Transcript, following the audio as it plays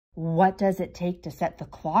What does it take to set the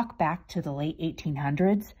clock back to the late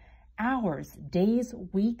 1800s? Hours, days,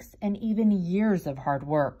 weeks, and even years of hard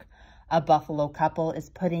work. A Buffalo couple is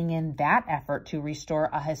putting in that effort to restore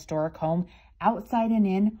a historic home outside and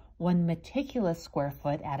in, one meticulous square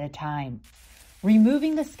foot at a time.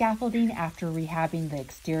 Removing the scaffolding after rehabbing the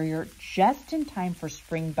exterior just in time for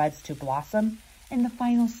spring buds to blossom and the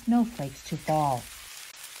final snowflakes to fall.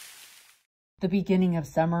 The beginning of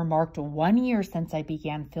summer marked 1 year since I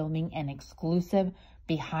began filming an exclusive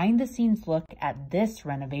behind-the-scenes look at this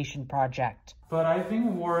renovation project. But I've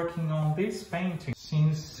been working on this painting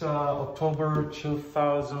since October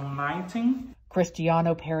 2019.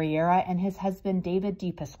 Cristiano Pereira and his husband David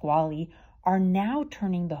Di Pasquale are now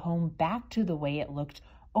turning the home back to the way it looked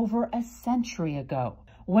over a century ago.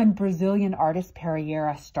 When Brazilian artist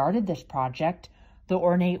Pereira started this project, the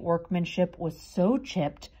ornate workmanship was so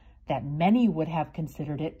chipped that many would have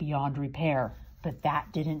considered it beyond repair. But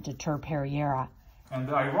that didn't deter Pereira. And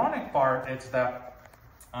the ironic part is that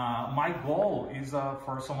my goal is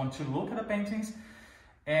for someone to look at the paintings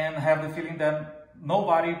and have the feeling that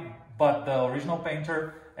nobody but the original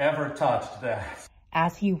painter ever touched that.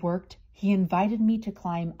 As he worked, he invited me to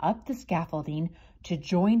climb up the scaffolding to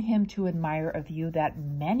join him to admire a view that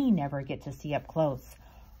many never get to see up close.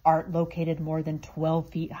 Art located more than 12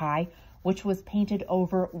 feet high, which was painted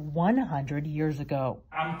over 100 years ago.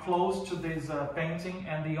 I'm close to this painting,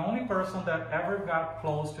 and the only person that ever got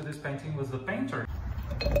close to this painting was the painter.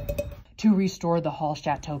 To restore the Hall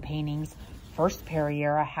Chateau paintings, first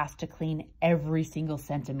Pereira has to clean every single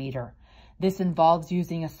centimeter. This involves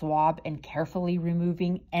using a swab and carefully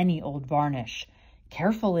removing any old varnish.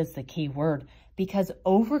 Careful is the key word, because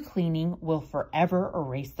over-cleaning will forever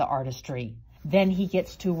erase the artistry. Then he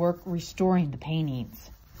gets to work restoring the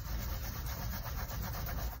paintings.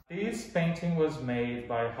 This painting was made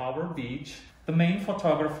by Howard Beach, the main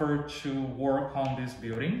photographer to work on this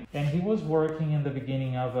building. And he was working in the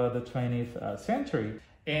beginning of the 20th century.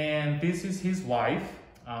 And this is his wife,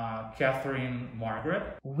 Katherine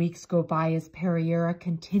Margaret. Weeks go by as Pereira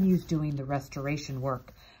continues doing the restoration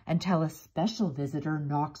work until a special visitor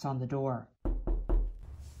knocks on the door.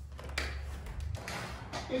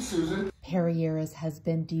 Hey, Susan. Pereira's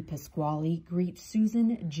husband, Di Pasquale, greets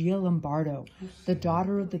Susan Gialombardo, the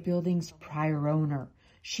daughter of the building's prior owner.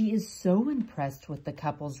 She is so impressed with the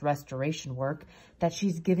couple's restoration work that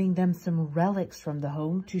she's giving them some relics from the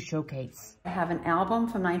home to showcase. I have an album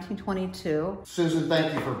from 1922. Susan,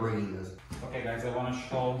 thank you for bringing this. Okay guys, I want to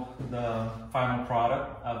show the final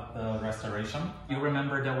product of the restoration. You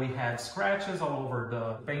remember that we had scratches all over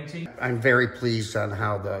the painting. I'm very pleased on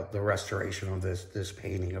how the restoration of this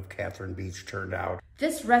painting of Katherine Beach turned out.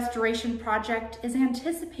 This restoration project is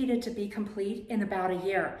anticipated to be complete in about a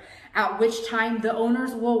year, at which time the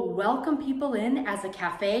owners will welcome people in as a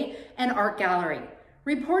cafe and art gallery.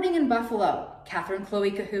 Reporting in Buffalo, Katherine Chloe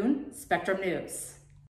Cahoon, Spectrum News.